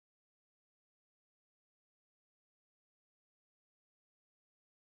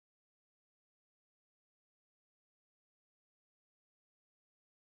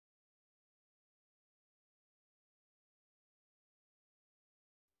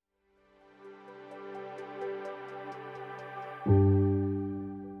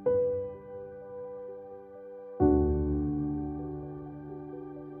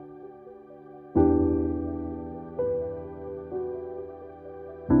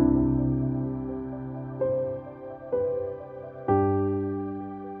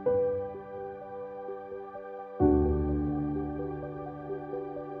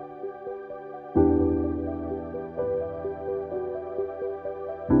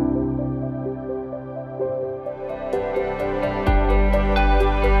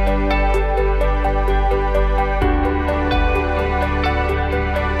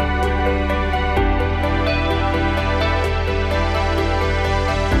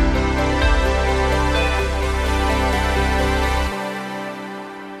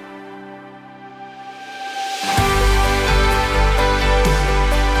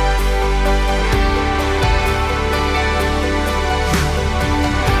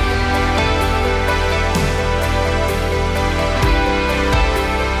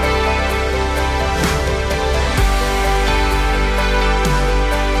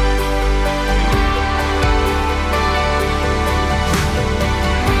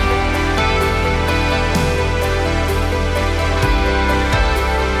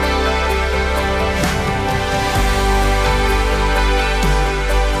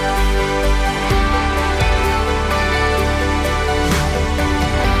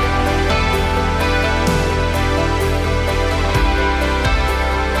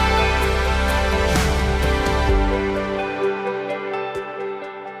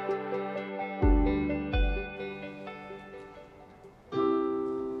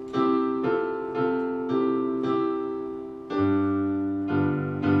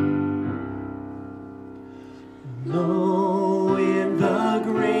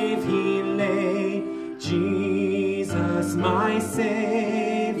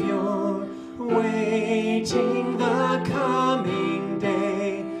Savior, waiting the coming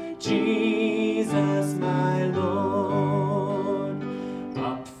day, Jesus my Lord.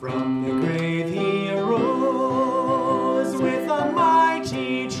 Up from the grave he arose, with a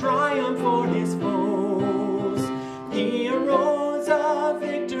mighty triumph for his foes. He arose a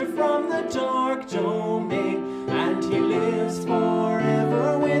victor from the dark domain, and he lives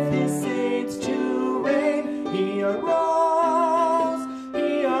forever with his saints to reign. He arose,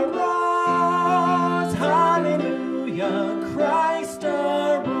 hallelujah, Christ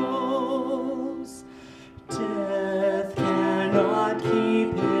arose. Death cannot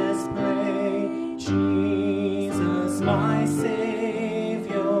keep his prey, Jesus my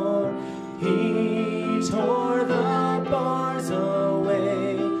Savior, he tore the bars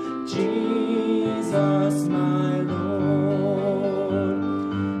away, Jesus my Lord.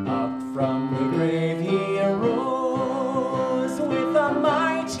 Up from the grave he arose, with a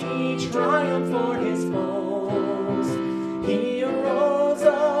mighty triumph for his foes. He arose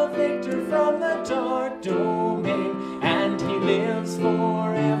a victor from the dark domain, and he lives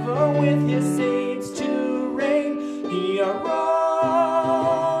forever with his saints to reign. He arose,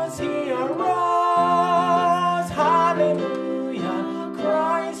 hallelujah,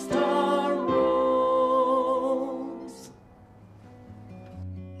 Christ arose.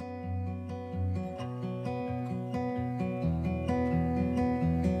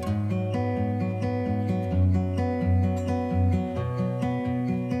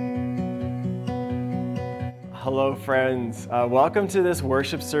 Hello friends, welcome to this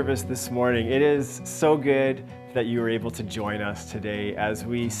worship service this morning. It is so good that you were able to join us today as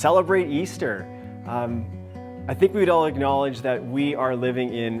we celebrate Easter. I think we'd all acknowledge that we are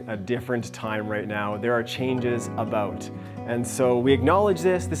living in a different time right now. There are changes about. And so we acknowledge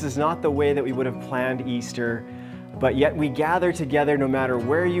this. This is not the way that we would have planned Easter, but yet we gather together no matter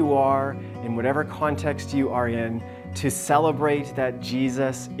where you are, in whatever context you are in, to celebrate that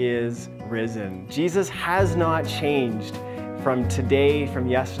Jesus is risen. Jesus has not changed from today, from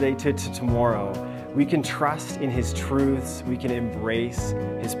yesterday to tomorrow. We can trust in his truths. We can embrace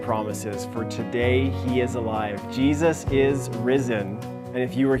his promises. For today, he is alive. Jesus is risen. And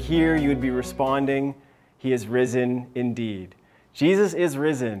if you were here, you would be responding, he is risen indeed. Jesus is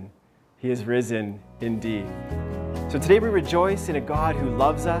risen. He is risen indeed. So today we rejoice in a God who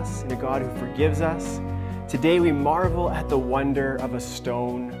loves us, in a God who forgives us. Today we marvel at the wonder of a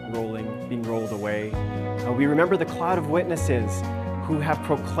stone being rolled away. We remember the cloud of witnesses who have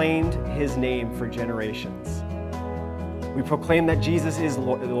proclaimed his name for generations. We proclaim that Jesus is the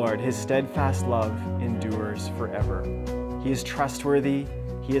Lord. His steadfast love endures forever. He is trustworthy,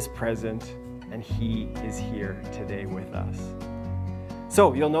 he is present, and he is here today with us.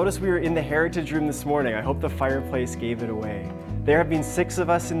 So you'll notice we were in the Heritage Room this morning. I hope the fireplace gave it away. There have been 6 of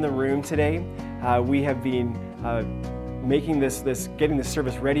us in the room today. We have been getting this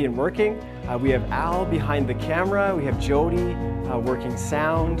service ready and working. We have Al behind the camera. We have Jodi working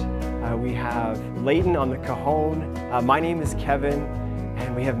sound. We have Leighton on the Cajon. My name is Kevin,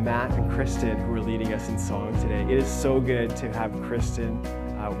 and we have Matt and Kristen who are leading us in song today. It is so good to have Kristen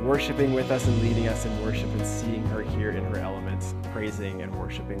worshiping with us and leading us in worship and seeing her here in her elements, praising and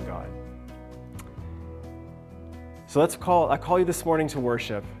worshiping God. So I call you this morning to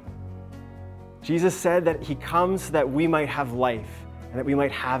worship. Jesus said that he comes so that we might have life and that we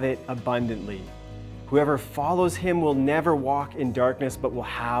might have it abundantly. Whoever follows him will never walk in darkness, but will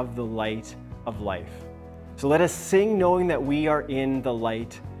have the light of life. So let us sing knowing that we are in the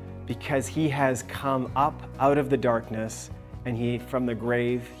light because he has come up out of the darkness and from the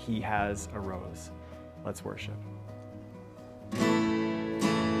grave he has arose. Let's worship.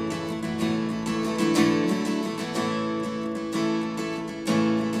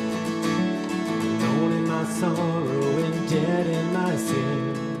 Sorrow and dead in my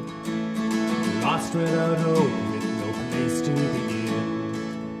sin, lost without hope with no place to begin.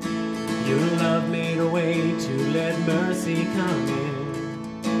 Your love made a way to let mercy come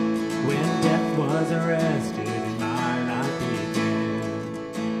in. When death was arrested and my life began.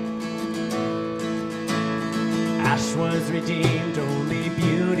 Ash was redeemed, only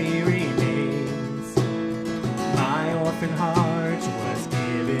beauty remains. My orphan heart was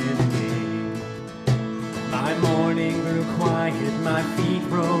given to me. My morning grew quiet, my feet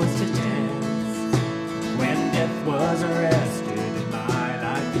rose to dance. When death was arrested and my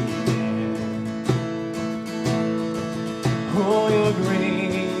life began. Oh, your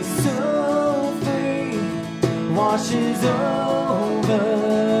grace so free washes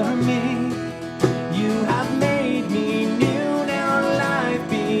over me. You have made me new, now life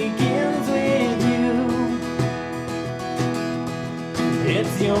begins with you.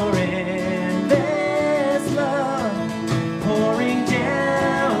 It's your endless love pouring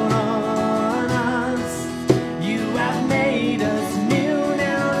down on us. You have made us new,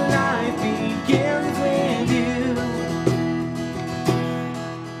 now life begins with you.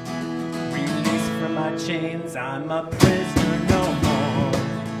 Released from my chains, I'm a prisoner no more.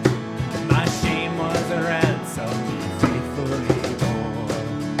 My shame was a ransom faithfully bore.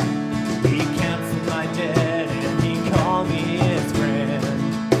 He canceled my debt and he called me his friend.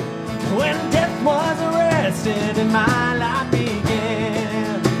 When death was arrested and my life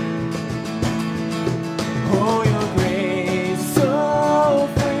began. Oh, your grace so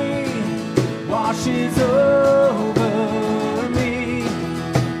free washes over me.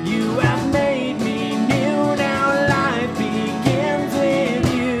 You have made me new, now life begins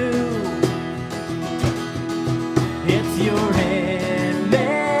with you. It's your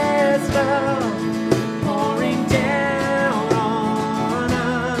endless love pouring down on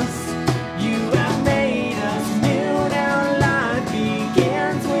us. You have made us new, now life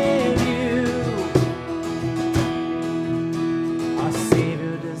begins with you. Our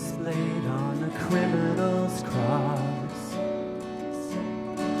Savior displayed on the criminal's cross.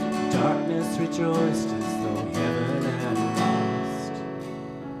 Darkness rejoiced as though heaven had lost.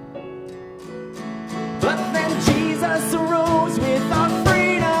 But then Jesus arose with our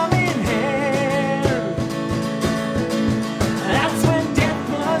freedom in hand. That's when death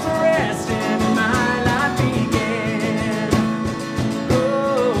was arrested and my life began.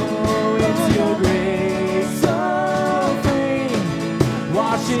 Oh, it's your grace so free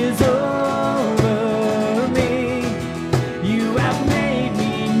washes over me. You have made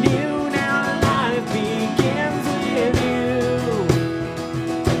me new, now life begins with you.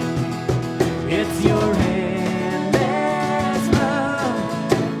 It's your endless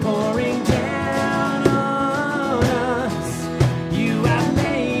love pouring down on us. You have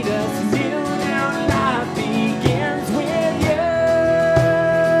made us new, now life begins with you.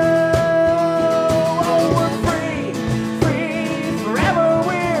 Oh, we're free, free, forever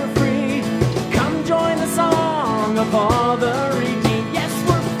we're free. Come join the song of all the redeemed. Yes,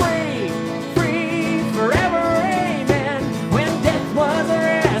 we're free, free, forever, amen. When death was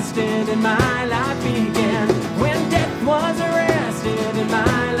arrested and my life began. When death was arrested and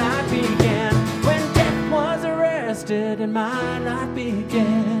my life began. When death was arrested and my life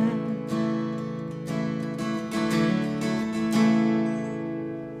began.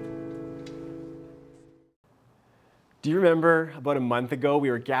 Do you remember about a month ago, we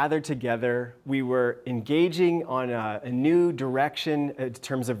were gathered together, we were engaging on a new direction in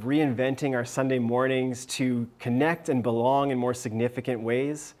terms of reinventing our Sunday mornings to connect and belong in more significant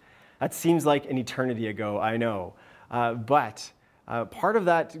ways? That seems like an eternity ago, I know. But part of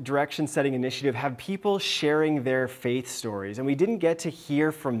that direction setting initiative had people sharing their faith stories, and we didn't get to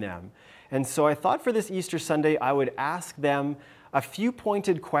hear from them. And so I thought for this Easter Sunday, I would ask them a few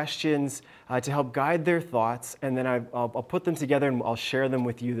pointed questions to help guide their thoughts, and then I'll put them together and I'll share them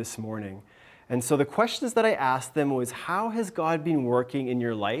with you this morning. And so the questions that I asked them was, how has God been working in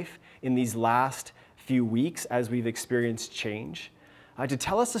your life in these last few weeks as we've experienced change? To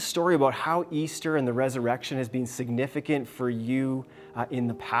tell us a story about how Easter and the resurrection has been significant for you in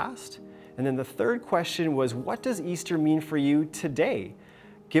the past. And then the third question was, what does Easter mean for you today?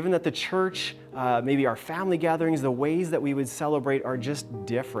 Given that the church, maybe our family gatherings, the ways that we would celebrate are just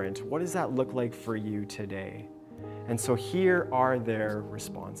different, what does that look like for you today? And so here are their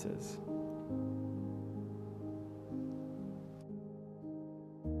responses.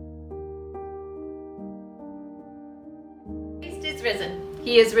 Christ is risen.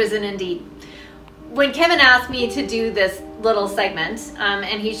 He is risen indeed. When Kevin asked me to do this little segment,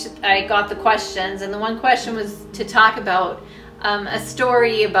 I got the questions, and the one question was to talk about a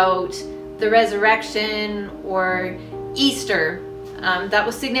story about the resurrection or Easter that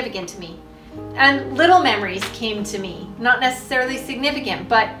was significant to me. And little memories came to me, not necessarily significant,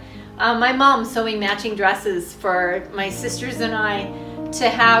 but my mom sewing matching dresses for my sisters and I to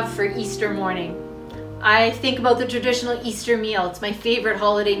have for Easter morning. I think about the traditional Easter meal. It's my favorite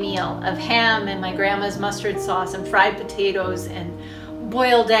holiday meal of ham and my grandma's mustard sauce and fried potatoes and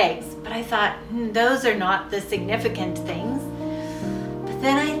boiled eggs. But I thought, those are not the significant things. But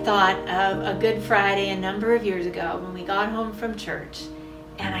then I thought of a Good Friday a number of years ago when we got home from church,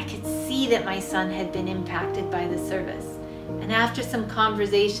 and I could see that my son had been impacted by the service. And after some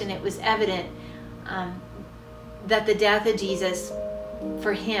conversation, it was evident that the death of Jesus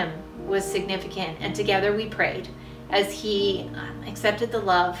for him was significant, and together we prayed as he accepted the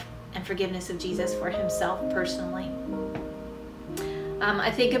love and forgiveness of Jesus for himself personally.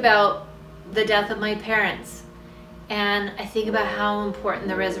 I think about the death of my parents And I think about how important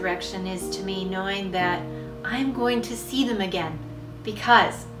the resurrection is to me, knowing that I'm going to see them again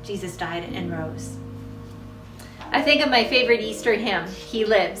because Jesus died and rose. I think of my favorite Easter hymn, He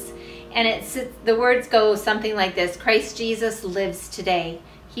Lives. And the words go something like this: Christ Jesus lives today.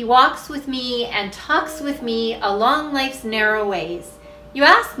 He walks with me and talks with me along life's narrow ways. You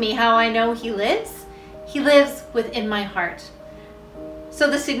ask me how I know He lives? He lives within my heart. So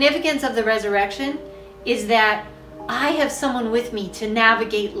the significance of the resurrection is that I have someone with me to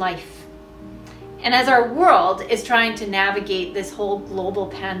navigate life. And as our world is trying to navigate this whole global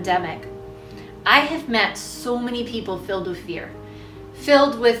pandemic, I have met so many people filled with fear.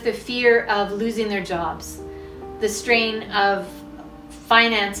 Filled with the fear of losing their jobs, the strain of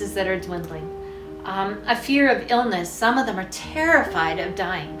finances that are dwindling, a fear of illness. Some of them are terrified of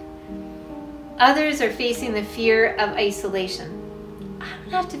dying. Others are facing the fear of isolation. I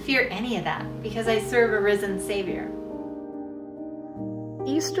don't have to fear any of that because I serve a risen Savior.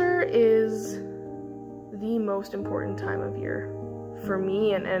 Easter is the most important time of year for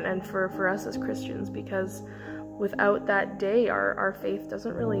me and for us as Christians, because without that day, our faith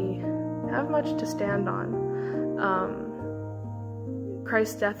doesn't really have much to stand on.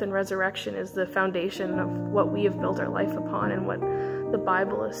 Christ's death and resurrection is the foundation of what we have built our life upon and what the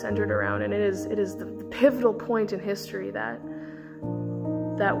Bible is centered around, and it is the pivotal point in history that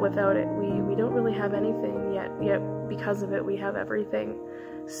without it we don't really have anything, yet because of it we have everything.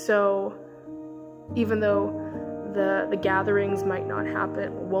 So even though the gatherings might not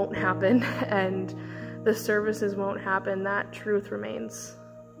happen, won't happen, and the services won't happen, that truth remains.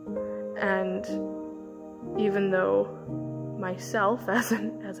 And even though myself, as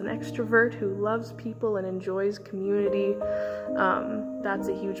an extrovert who loves people and enjoys community, that's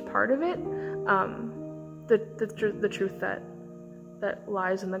a huge part of it, the truth that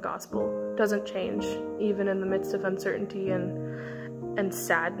lies in the gospel doesn't change, even in the midst of uncertainty and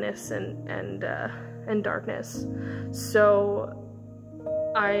sadness and darkness. So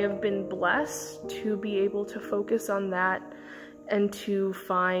I have been blessed to be able to focus on that and to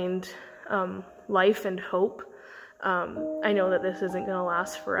find life and hope. I know that this isn't going to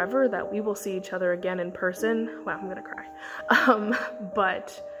last forever, that we will see each other again in person. Wow, I'm going to cry.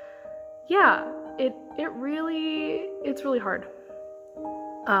 But yeah, it's really hard.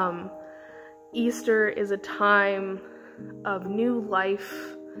 Easter is a time of new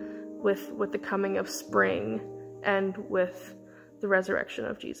life with the coming of spring and with the resurrection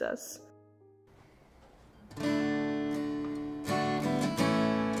of Jesus.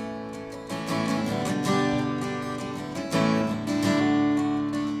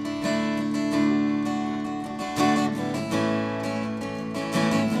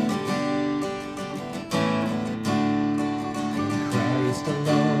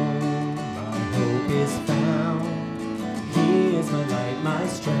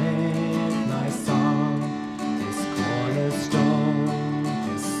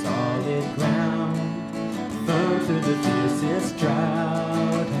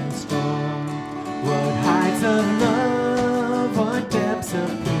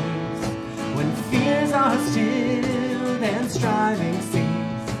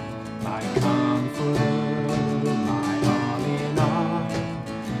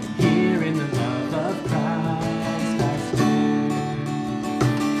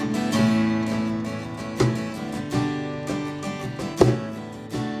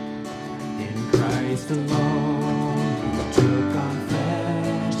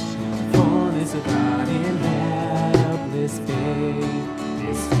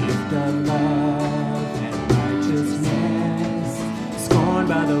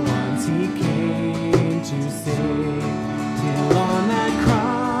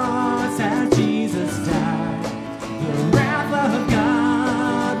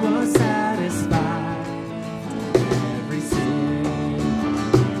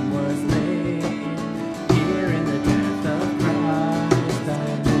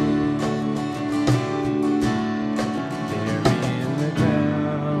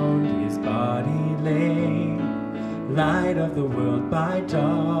 Light of the world by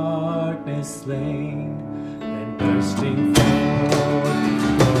darkness slain, and bursting forth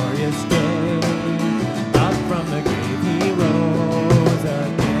glorious day, up from the grave he rose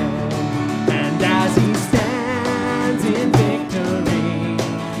again, and as he stands in victory,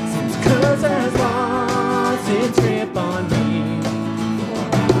 since curse has lost its grip on me, for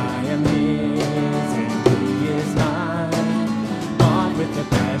I am his and he is mine, bought with the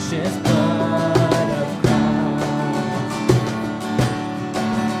precious blood of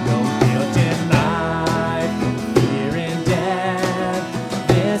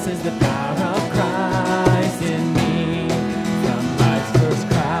the power of Christ in me.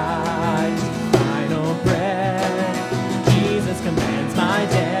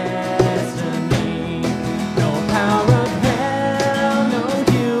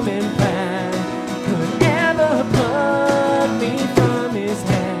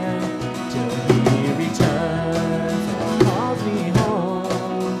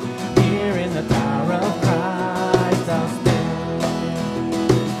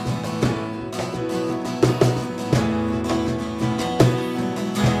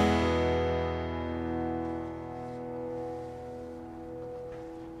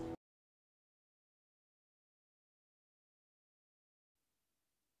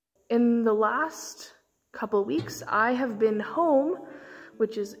 in the last couple weeks, I have been home,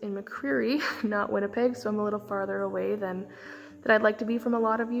 which is in McCreary, not Winnipeg, so I'm a little farther away than I'd like to be from a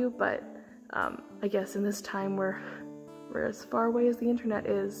lot of you, but I guess in this time we're as far away as the internet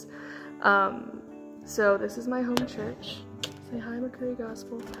is. So this is my home church. Say hi, McCreary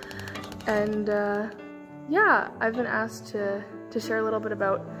Gospel. And yeah, I've been asked to share a little bit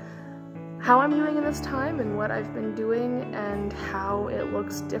about how I'm doing in this time and what I've been doing and how it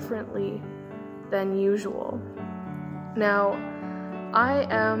looks differently than usual. Now, I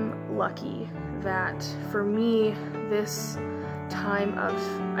am lucky that for me, this time of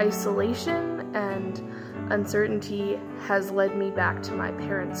isolation and uncertainty has led me back to my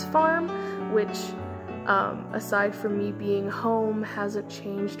parents' farm, which, aside from me being home, hasn't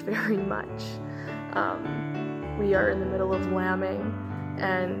changed very much. We are in the middle of lambing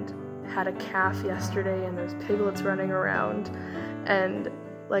and had a calf yesterday, and there's piglets running around, and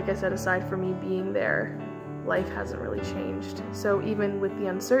like I said, aside from me being there, life hasn't really changed. So even with the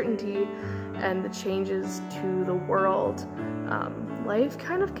uncertainty and the changes to the world, life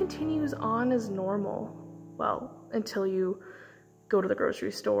kind of continues on as normal. Well, until you go to the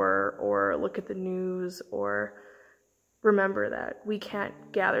grocery store or look at the news or remember that we can't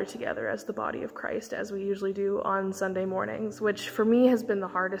gather together as the body of Christ as we usually do on Sunday mornings, which for me has been the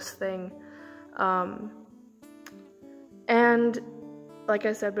hardest thing. And like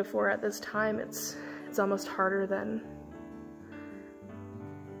I said before, at this time, it's almost harder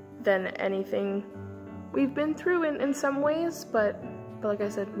than anything we've been through in some ways, but like I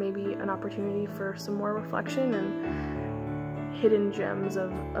said, maybe an opportunity for some more reflection and hidden gems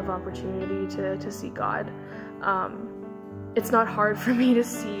of opportunity to see God. It's not hard for me to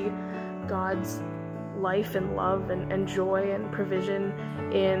see God's life and love and joy and provision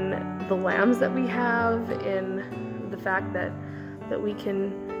in the lambs that we have, in the fact that we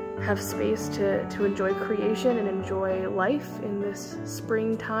can have space to enjoy creation and enjoy life in this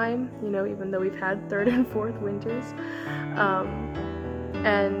springtime, you know, even though we've had third and fourth winters.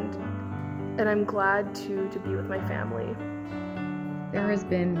 And I'm glad to be with my family. There has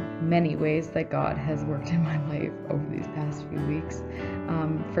been many ways that God has worked in my life over these past few weeks.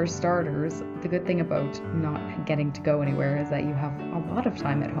 For starters, the good thing about not getting to go anywhere is that you have a lot of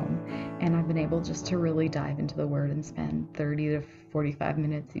time at home, and I've been able just to really dive into the Word and spend 30 to 45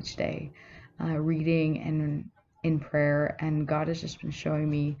 minutes each day reading and in prayer, and God has just been showing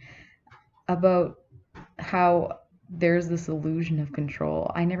me about how there's this illusion of control.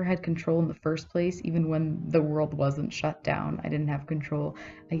 I never had control in the first place, even when the world wasn't shut down. I didn't have control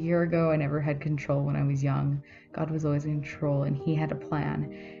a year ago. I never had control when I was young. God was always in control, and He had a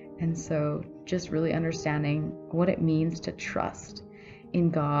plan. And so just really understanding what it means to trust in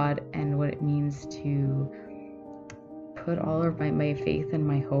God and what it means to put all of my faith and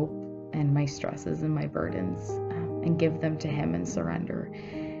my hope and my stresses and my burdens and give them to Him and surrender.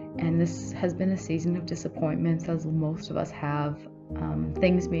 And this has been a season of disappointments, as most of us have.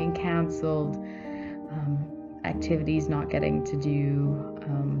 Things being canceled, activities not getting to do.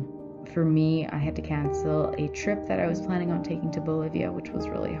 For me, I had to cancel a trip that I was planning on taking to Bolivia, which was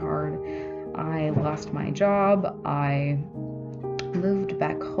really hard. I lost my job, I moved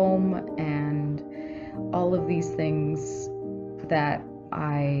back home, and all of these things that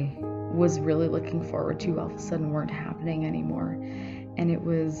I was really looking forward to all of a sudden weren't happening anymore. And it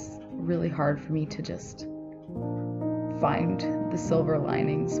was really hard for me to just find the silver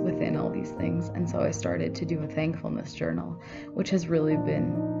linings within all these things. And so I started to do a thankfulness journal, which has really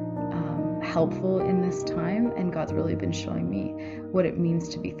been helpful in this time. And God's really been showing me what it means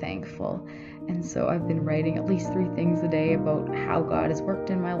to be thankful. And so I've been writing at least 3 things a day about how God has worked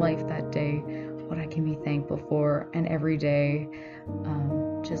in my life that day, what I can be thankful for, and every day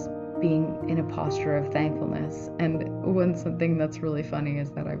just being in a posture of thankfulness. And something that's really funny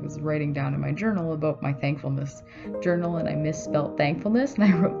is that I was writing down in my journal about my thankfulness journal, and I misspelled thankfulness and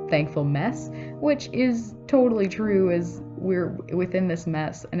I wrote thankful mess, which is totally true, as we're within this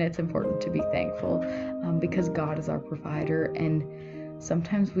mess, and it's important to be thankful because God is our provider. And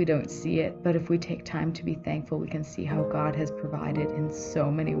sometimes we don't see it, but if we take time to be thankful, we can see how God has provided in so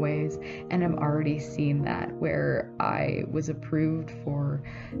many ways. And I'm already seeing that, where I was approved for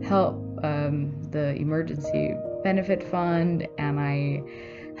help, the emergency benefit fund, and I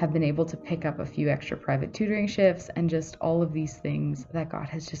have been able to pick up a few extra private tutoring shifts, and just all of these things that God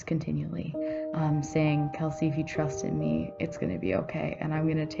has just continually saying, Kelsey, if you trust in me, it's going to be okay, and I'm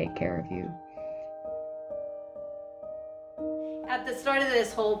going to take care of you. At the start of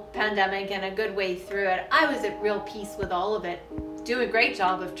this whole pandemic and a good way through it, I was at real peace with all of it. Do a great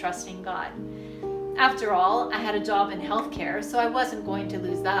job of trusting God. After all, I had a job in healthcare, so I wasn't going to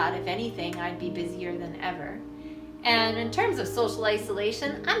lose that. If anything, I'd be busier than ever. And in terms of social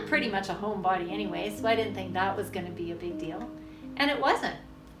isolation, I'm pretty much a homebody anyway, so I didn't think that was going to be a big deal. And it wasn't,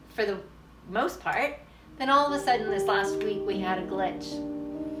 for the most part. Then all of a sudden this last week we had a glitch.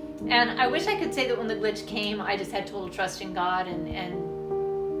 And I wish I could say that when the glitch came, I just had total trust in God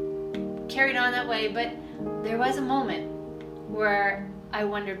and carried on that way, but there was a moment where I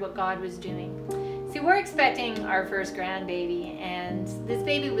wondered what God was doing. See, we're expecting our first grandbaby, and this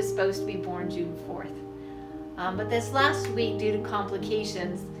baby was supposed to be born June 4th. But this last week, due to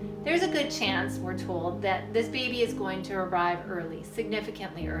complications, there's a good chance, we're told, that this baby is going to arrive early,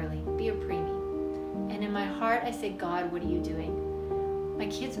 significantly early, be a preemie. And in my heart, I say, God, what are you doing? My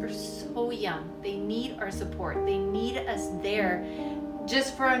kids are so young. They need our support. They need us there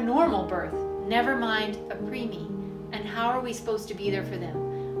just for a normal birth, never mind a preemie. And how are we supposed to be there for them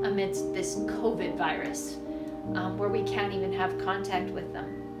amidst this COVID virus, where we can't even have contact with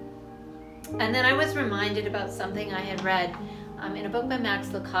them? And then I was reminded about something I had read in a book by Max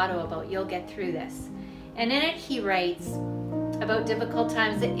Lucado about You'll Get Through This. And in it he writes about difficult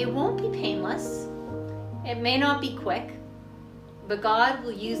times that it won't be painless, it may not be quick, but God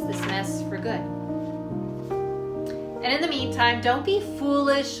will use this mess for good. And in the meantime, don't be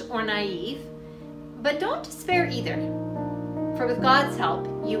foolish or naive, but don't despair either. For with God's help,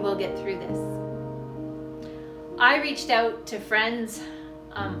 you will get through this. I reached out to friends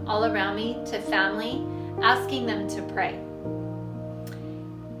all around me, to family, asking them to pray.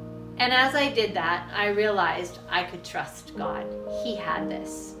 And as I did that, I realized I could trust God. He had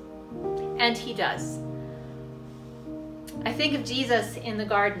this. And He does. I think of Jesus in the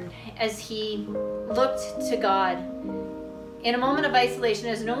garden as He looked to God in a moment of isolation,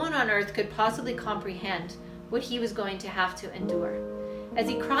 as no one on earth could possibly comprehend what He was going to have to endure. As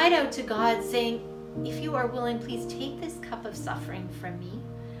He cried out to God saying, if you are willing, please take this cup of suffering from me,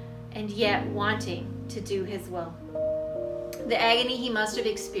 and yet wanting to do His will. The agony He must have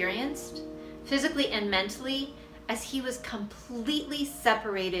experienced, physically and mentally, as He was completely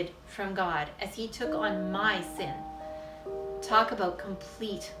separated from God, as He took on my sin. Talk about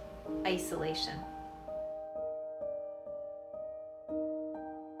complete isolation.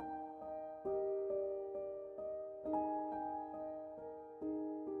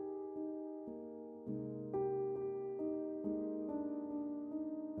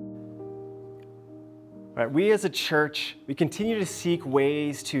 Right, we as a church, we continue to seek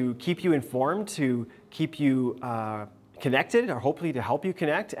ways to keep you informed, to keep you connected, or hopefully to help you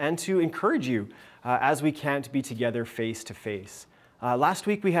connect, and to encourage you as we can't be together face to face. Last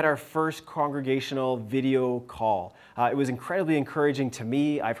week we had our first congregational video call. It was incredibly encouraging to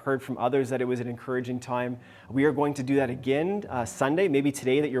me. I've heard from others that it was an encouraging time. We are going to do that again Sunday, maybe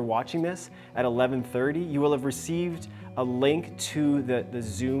today that you're watching this at 11:30. You will have received a link to the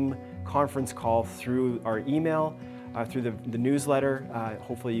Zoom conference call through our email, through the newsletter.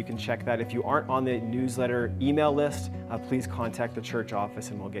 Hopefully you can check that. If you aren't on the newsletter email list, please contact the church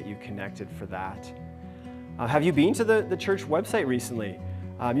office and we'll get you connected for that. Have you been to the church website recently?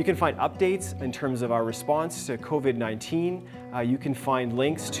 You can find updates in terms of our response to COVID-19. You can find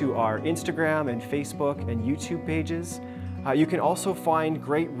links to our Instagram and Facebook and YouTube pages. You can also find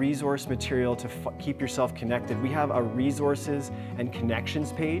great resource material to keep yourself connected. We have a resources and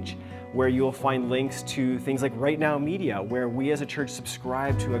connections page where you'll find links to things like Right Now Media, where we as a church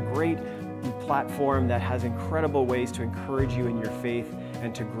subscribe to a great platform that has incredible ways to encourage you in your faith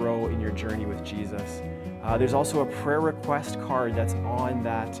and to grow in your journey with Jesus. There's also a prayer request card that's on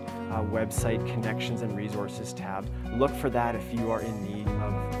that website Connections and Resources tab. Look for that if you are in need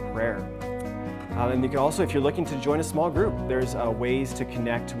of prayer. And you can also, if you're looking to join a small group, there's ways to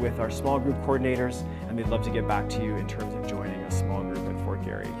connect with our small group coordinators, and they'd love to get back to you in terms of joining a small group at Fort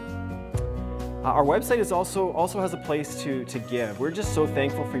Garry. Our website is also has a place to give. We're just so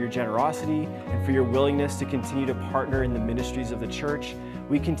thankful for your generosity and for your willingness to continue to partner in the ministries of the church.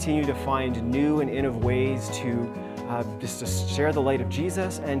 We continue to find new and innovative ways to just to share the light of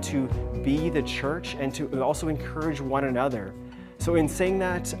Jesus and to be the church and to also encourage one another. So in saying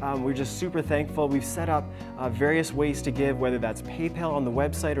that, we're just super thankful. We've set up various ways to give, whether that's PayPal on the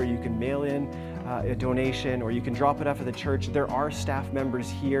website, or you can mail in a donation, or you can drop it off at the church. There are staff members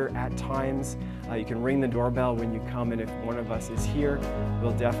here at times. You can ring the doorbell when you come, and if one of us is here,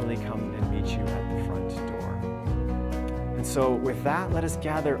 we'll definitely come and meet you at the front door. And so with that, let us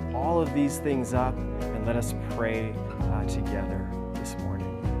gather all of these things up and let us pray together this morning.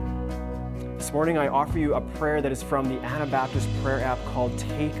 This morning I offer you a prayer that is from the Anabaptist prayer app called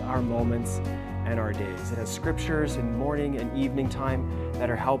Take Our Moments and Our Days. It has scriptures in morning and evening time that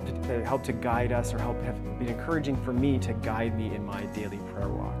help to guide us, or have been encouraging for me to guide me in my daily prayer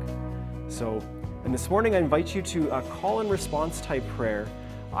walk. And this morning I invite you to a call and response type prayer.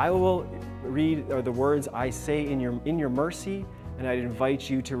 I will read the words I say in your mercy, and I'd invite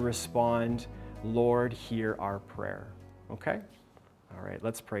you to respond, Lord, hear our prayer. Okay? All right,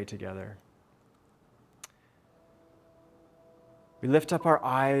 let's pray together. We lift up our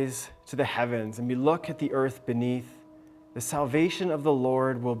eyes to the heavens and we look at the earth beneath. The salvation of the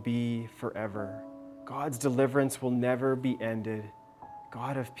Lord will be forever. God's deliverance will never be ended.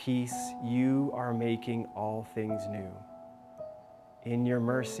 God of peace, you are making all things new. In your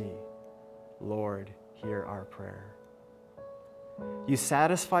mercy, Lord, hear our prayer. You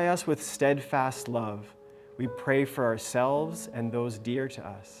satisfy us with steadfast love. We pray for ourselves and those dear to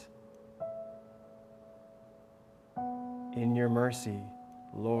us. In your mercy,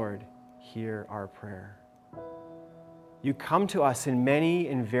 Lord, hear our prayer. You come to us in many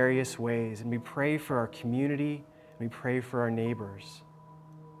and various ways, and we pray for our community, and we pray for our neighbors.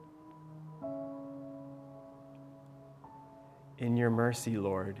 In your mercy,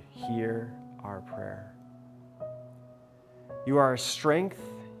 Lord, hear our prayer. You are our strength,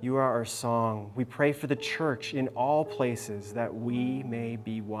 you are our song. We pray for the church in all places that we may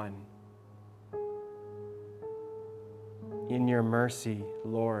be one. In your mercy,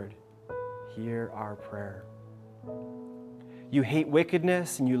 Lord, hear our prayer. You hate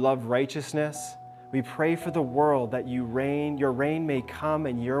wickedness and you love righteousness. We pray for the world that your reign may come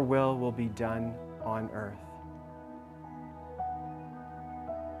and your will be done on earth.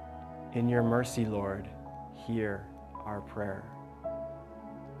 In your mercy, Lord, hear our prayer.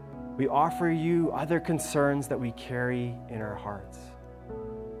 We offer you other concerns that we carry in our hearts.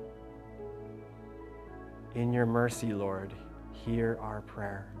 In your mercy, Lord, hear our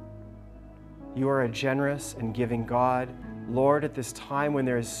prayer. You are a generous and giving God. Lord, at this time when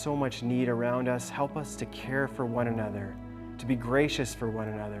there is so much need around us, help us to care for one another, to be gracious for one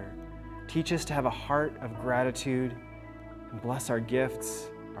another. Teach us to have a heart of gratitude, and bless our gifts,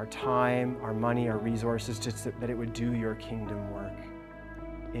 our time, our money, our resources, just that it would do your kingdom work.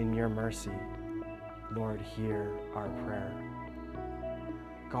 In your mercy, Lord, hear our prayer.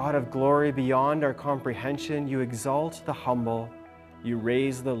 God of glory beyond our comprehension, you exalt the humble, you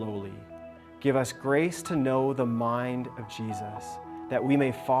raise the lowly. Give us grace to know the mind of Jesus, that we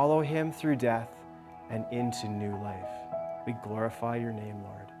may follow him through death and into new life. We glorify your name,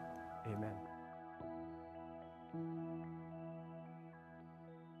 Lord. Amen.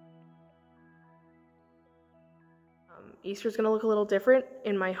 Easter's going to look a little different.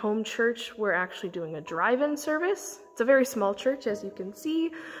 In my home church, we're actually doing a drive-in service. It's a very small church, as you can see.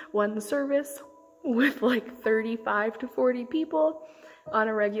 One service with like 35 to 40 people on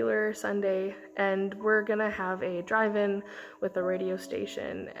a regular Sunday, and we're going to have a drive-in with a radio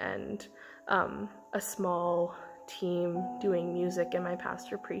station and a small team doing music and my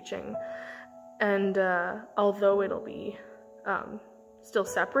pastor preaching. And although it'll be still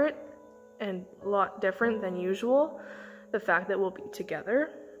separate and a lot different than usual, the fact that we'll be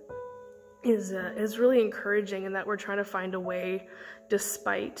together is really encouraging, and that we're trying to find a way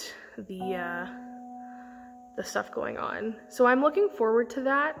despite the stuff going on. So I'm looking forward to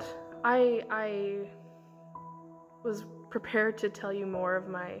that. I was prepared to tell you more of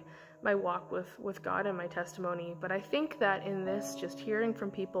my walk with God and my testimony, but I think that in this, just hearing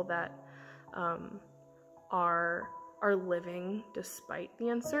from people that are living despite the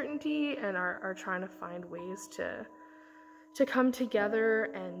uncertainty and are trying to find ways to come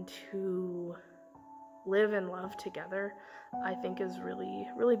together and to live and love together, I think is really,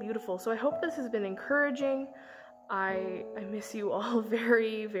 really beautiful. So I hope this has been encouraging. I miss you all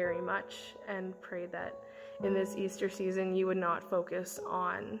very, very much, and pray that in this Easter season you would not focus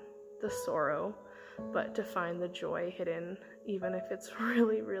on the sorrow, but to find the joy hidden, even if it's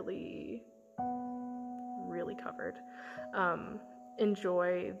really, really, really covered.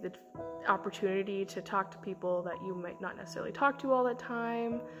 Enjoy the opportunity to talk to people that you might not necessarily talk to all the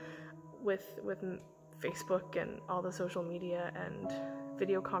time, with Facebook and all the social media and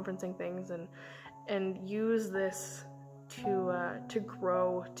video conferencing things, and use this to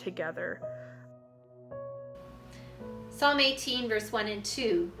grow together. Psalm 18 verse 1 and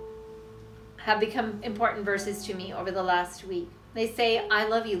 2 have become important verses to me over the last week. They say, I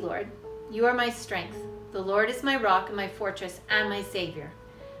love you, Lord. You are my strength. The Lord is my rock and my fortress and my Savior.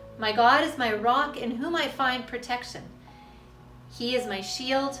 My God is my rock in whom I find protection. He is my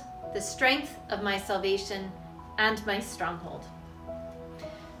shield, the strength of my salvation, and my stronghold.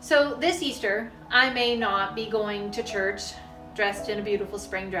 So this Easter, I may not be going to church dressed in a beautiful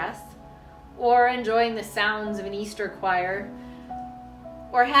spring dress, or enjoying the sounds of an Easter choir,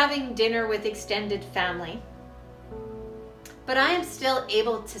 or having dinner with extended family. But I am still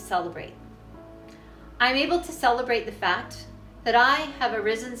able to celebrate. I'm able to celebrate the fact that I have a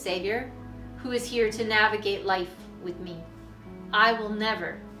risen Savior who is here to navigate life with me. I will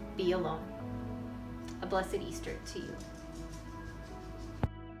never be alone. A blessed Easter to you.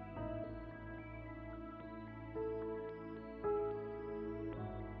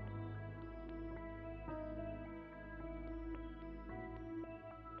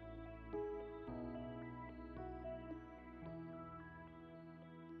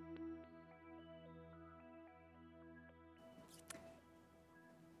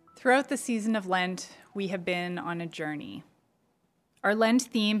 Throughout the season of Lent, we have been on a journey. Our Lent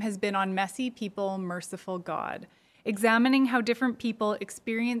theme has been on messy people, merciful God, examining how different people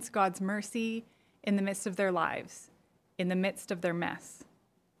experience God's mercy in the midst of their lives, in the midst of their mess.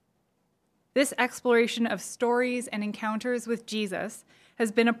 This exploration of stories and encounters with Jesus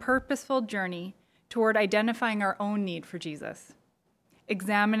has been a purposeful journey toward identifying our own need for Jesus,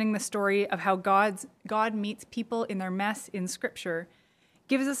 examining the story of how God meets people in their mess in Scripture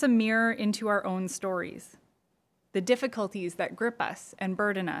gives us a mirror into our own stories, the difficulties that grip us and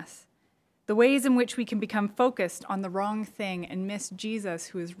burden us, the ways in which we can become focused on the wrong thing and miss Jesus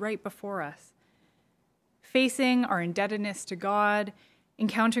who is right before us, facing our indebtedness to God,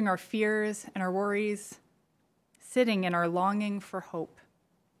 encountering our fears and our worries, sitting in our longing for hope.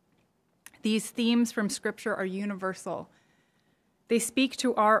 These themes from Scripture are universal. They speak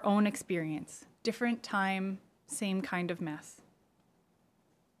to our own experience, different time, same kind of mess.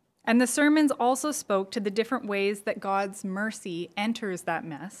 And the sermons also spoke to the different ways that God's mercy enters that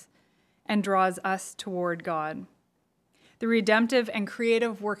mess and draws us toward God. The redemptive and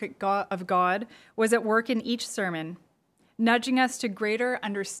creative work of God was at work in each sermon, nudging us to greater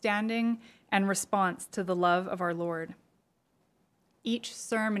understanding and response to the love of our Lord. Each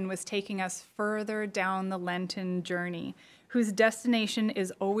sermon was taking us further down the Lenten journey, whose destination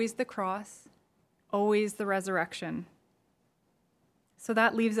is always the cross, always the resurrection. So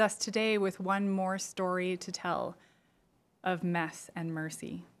that leaves us today with one more story to tell of mess and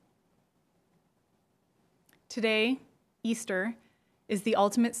mercy. Today, Easter, is the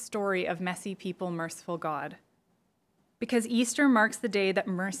ultimate story of messy people, merciful God. Because Easter marks the day that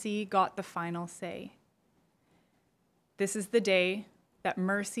mercy got the final say. This is the day that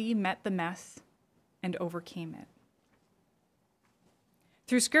mercy met the mess and overcame it.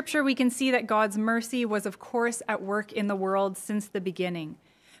 Through Scripture, we can see that God's mercy was, of course, at work in the world since the beginning.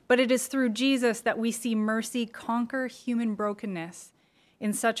 But it is through Jesus that we see mercy conquer human brokenness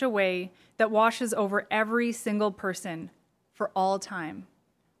in such a way that washes over every single person for all time.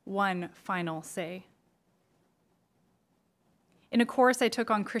 One final say. In a course I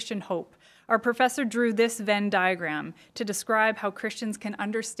took on Christian hope, our professor drew this Venn diagram to describe how Christians can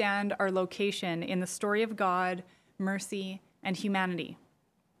understand our location in the story of God, mercy, and humanity.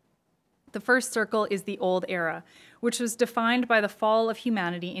 The first circle is the old era, which was defined by the fall of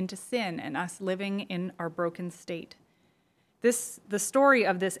humanity into sin and us living in our broken state. The story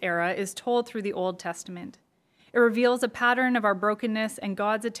of this era is told through the Old Testament. It reveals a pattern of our brokenness and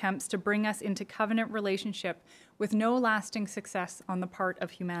God's attempts to bring us into covenant relationship with no lasting success on the part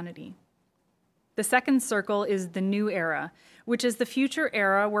of humanity. The second circle is the new era, which is the future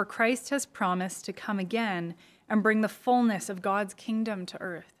era where Christ has promised to come again and bring the fullness of God's kingdom to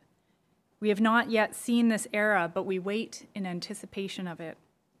earth. We have not yet seen this era, but we wait in anticipation of it.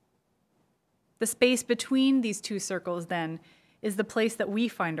 The space between these two circles, then, is the place that we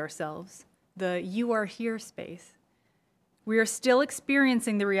find ourselves, the you are here space. We are still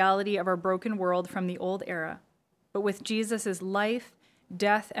experiencing the reality of our broken world from the old era, but with Jesus' life,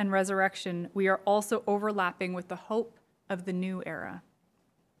 death, and resurrection, we are also overlapping with the hope of the new era.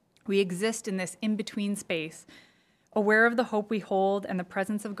 We exist in this in-between space, aware of the hope we hold and the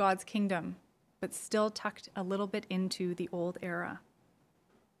presence of God's kingdom, but still tucked a little bit into the old era.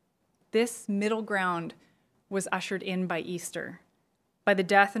 This middle ground was ushered in by Easter, by the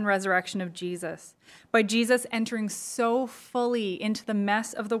death and resurrection of Jesus, by Jesus entering so fully into the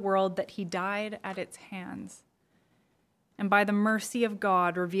mess of the world that he died at its hands, and by the mercy of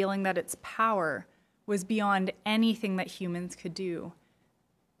God revealing that its power was beyond anything that humans could do,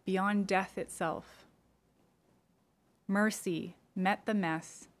 beyond death itself. Mercy met the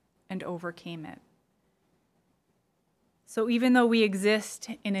mess and overcame it. So even though we exist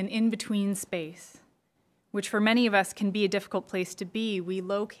in an in-between space, which for many of us can be a difficult place to be, we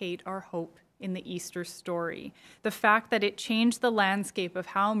locate our hope in the Easter story. The fact that it changed the landscape of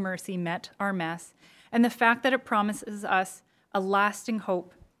how mercy met our mess, and the fact that it promises us a lasting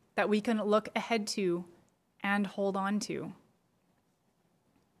hope that we can look ahead to and hold on to.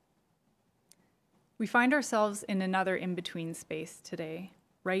 We find ourselves in another in-between space today,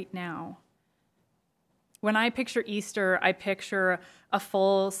 right now. When I picture Easter, I picture a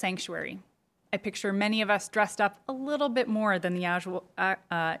full sanctuary. I picture many of us dressed up a little bit more than the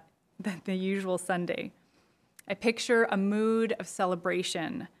usual Sunday. I picture a mood of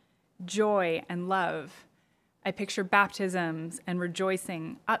celebration, joy, and love. I picture baptisms and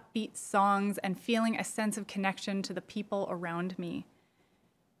rejoicing, upbeat songs, and feeling a sense of connection to the people around me.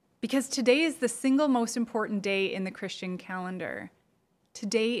 Because today is the single most important day in the Christian calendar.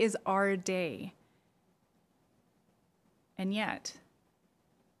 Today is our day. And yet,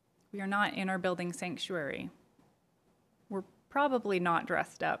 we are not in our building sanctuary. We're probably not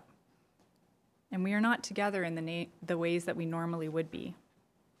dressed up. And we are not together in the ways that we normally would be.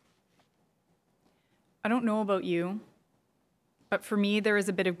 I don't know about you, but for me, there is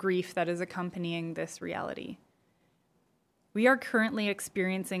a bit of grief that is accompanying this reality. We are currently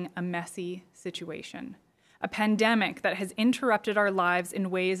experiencing a messy situation, a pandemic that has interrupted our lives in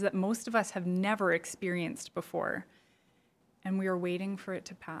ways that most of us have never experienced before, and we are waiting for it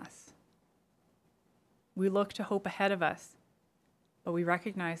to pass. We look to hope ahead of us, but we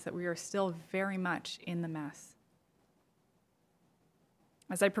recognize that we are still very much in the mess.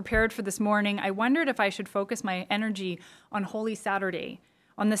 As I prepared for this morning, I wondered if I should focus my energy on Holy Saturday,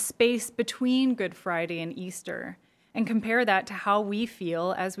 on the space between Good Friday and Easter, and compare that to how we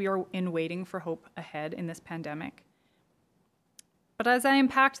feel as we are in waiting for hope ahead in this pandemic. But as I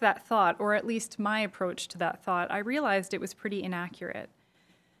unpacked that thought, or at least my approach to that thought, I realized it was pretty inaccurate.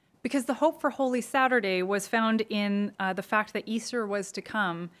 Because the hope for Holy Saturday was found in the fact that Easter was to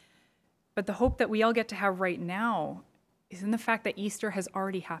come, but the hope that we all get to have right now is in the fact that Easter has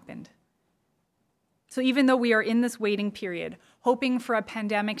already happened. So even though we are in this waiting period, hoping for a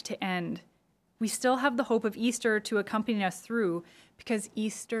pandemic to end, we still have the hope of Easter to accompany us through because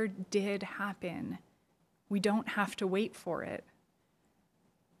Easter did happen. We don't have to wait for it.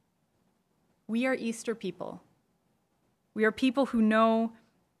 We are Easter people. We are people who know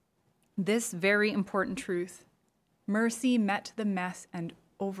this very important truth. Mercy met the mess and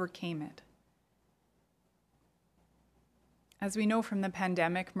overcame it. As we know from the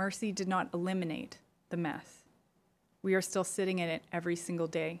pandemic, mercy did not eliminate the mess. We are still sitting in it every single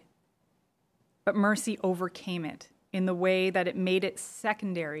day. But mercy overcame it in the way that it made it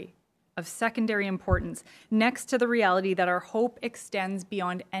of secondary importance, next to the reality that our hope extends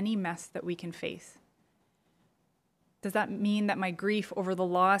beyond any mess that we can face. Does that mean that my grief over the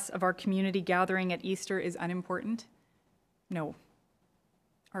loss of our community gathering at Easter is unimportant? No.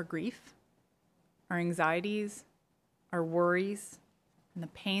 Our grief, our anxieties, our worries, and the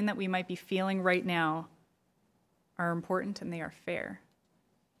pain that we might be feeling right now are important and they are fair.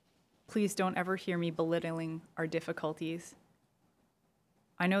 Please don't ever hear me belittling our difficulties.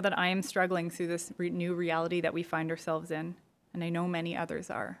 I know that I am struggling through this new reality that we find ourselves in, and I know many others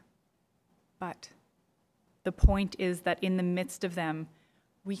are. But the point is that in the midst of them,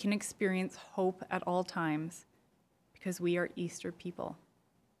 we can experience hope at all times because we are Easter people.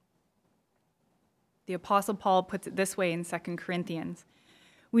 The Apostle Paul puts it this way in 2 Corinthians.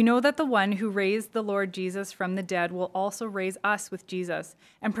 We know that the one who raised the Lord Jesus from the dead will also raise us with Jesus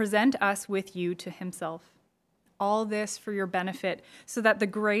and present us with you to himself. All this for your benefit, so that the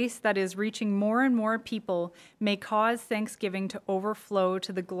grace that is reaching more and more people may cause thanksgiving to overflow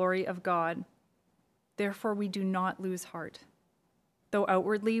to the glory of God. Therefore, we do not lose heart. Though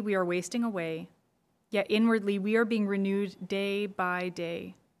outwardly we are wasting away, yet inwardly we are being renewed day by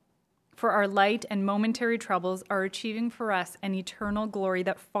day. For our light and momentary troubles are achieving for us an eternal glory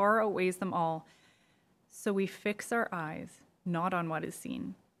that far outweighs them all. So we fix our eyes not on what is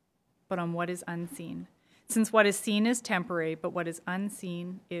seen, but on what is unseen. Since what is seen is temporary, but what is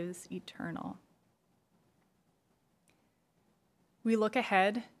unseen is eternal. We look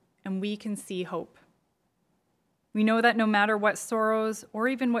ahead and we can see hope. We know that no matter what sorrows or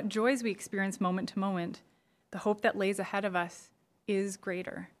even what joys we experience moment to moment, the hope that lays ahead of us is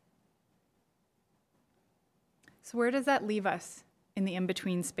greater. So where does that leave us in the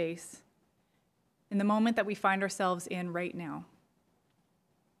in-between space, in the moment that we find ourselves in right now?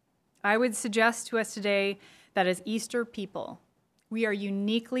 I would suggest to us today that as Easter people, we are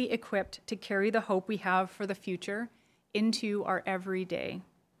uniquely equipped to carry the hope we have for the future into our everyday.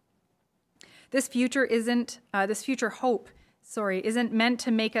 This future hope isn't meant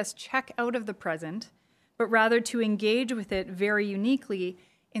to make us check out of the present, but rather to engage with it very uniquely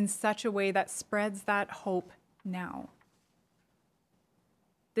in such a way that spreads that hope now.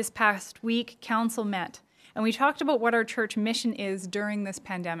 This past week, council met, and we talked about what our church mission is during this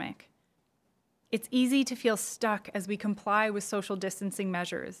pandemic. It's easy to feel stuck as we comply with social distancing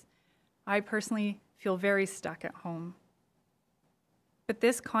measures. I personally feel very stuck at home. But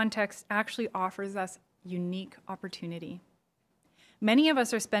this context actually offers us unique opportunity. Many of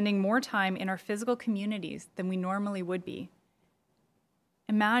us are spending more time in our physical communities than we normally would be.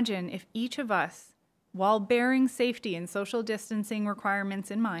 Imagine if each of us, while bearing safety and social distancing requirements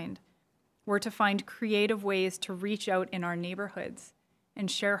in mind, were to find creative ways to reach out in our neighborhoods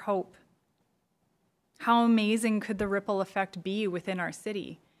and share hope. How amazing could the ripple effect be within our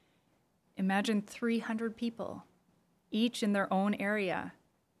city? Imagine 300 people, each in their own area,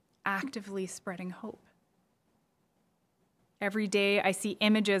 actively spreading hope. Every day I see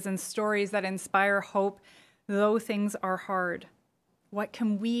images and stories that inspire hope, though things are hard. What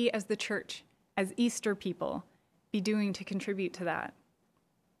can we as the church, as Easter people, be doing to contribute to that?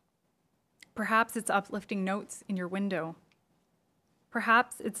 Perhaps it's uplifting notes in your window.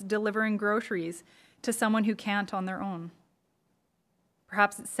 Perhaps it's delivering groceries to someone who can't on their own.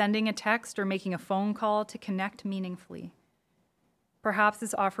 Perhaps it's sending a text or making a phone call to connect meaningfully. Perhaps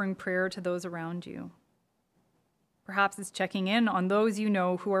it's offering prayer to those around you. Perhaps it's checking in on those you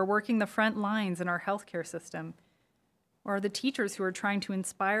know who are working the front lines in our healthcare system, or the teachers who are trying to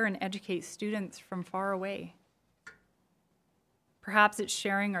inspire and educate students from far away. Perhaps it's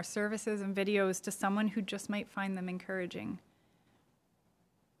sharing our services and videos to someone who just might find them encouraging.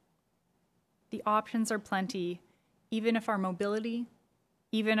 The options are plenty, even if our mobility,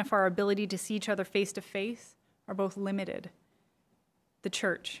 even if our ability to see each other face to face are both limited. The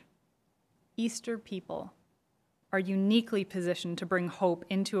church, Easter people, are uniquely positioned to bring hope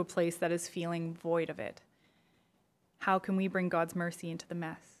into a place that is feeling void of it. How can we bring God's mercy into the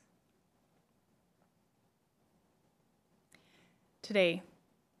mess? Today,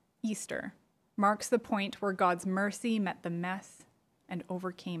 Easter, marks the point where God's mercy met the mess and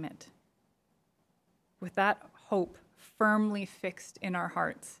overcame it. With that hope firmly fixed in our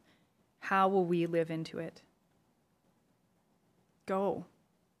hearts, how will we live into it? Go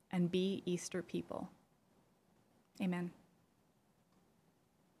and be Easter people. Amen.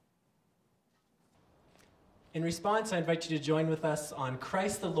 In response, I invite you to join with us on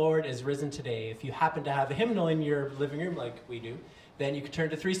Christ the Lord is Risen Today. If you happen to have a hymnal in your living room like we do, then you can turn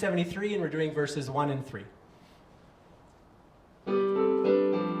to 373 and we're doing verses 1 and 3.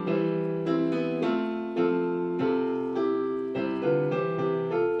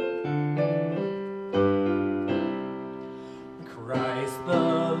 Christ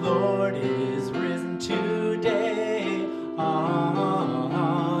the Lord is risen today. Alleluia.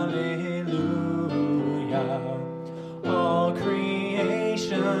 All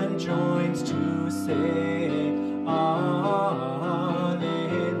creation joins to say, Alleluia.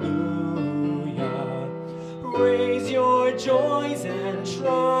 Raise your joys and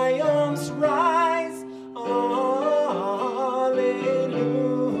triumphs rise. Alleluia.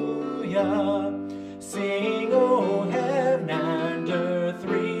 Sing, O heaven and earth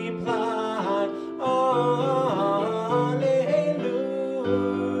reply. Alleluia.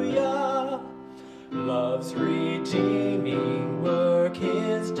 Love's redeeming work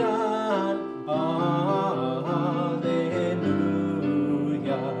is done. Alleluia.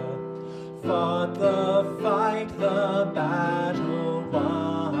 Fought the fight, the battle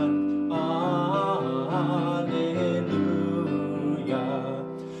won. Alleluia.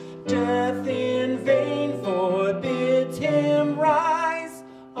 Death in vain forbids him rise.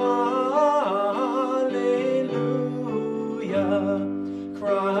 Alleluia.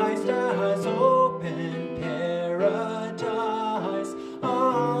 Christ has opened paradise.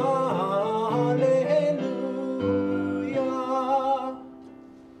 Alleluia.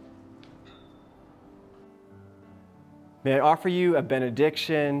 May I offer you a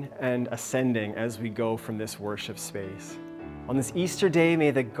benediction and a sending as we go from this worship space. On this Easter day, may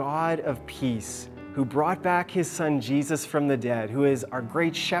the God of peace, who brought back his son Jesus from the dead, who is our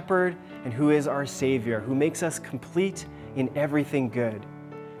great shepherd and who is our Savior, who makes us complete in everything good,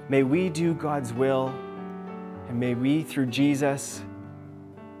 may we do God's will, and may we, through Jesus,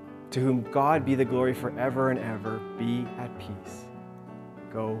 to whom God be the glory forever and ever, be at peace.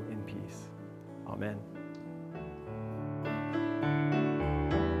 Go in peace. Amen.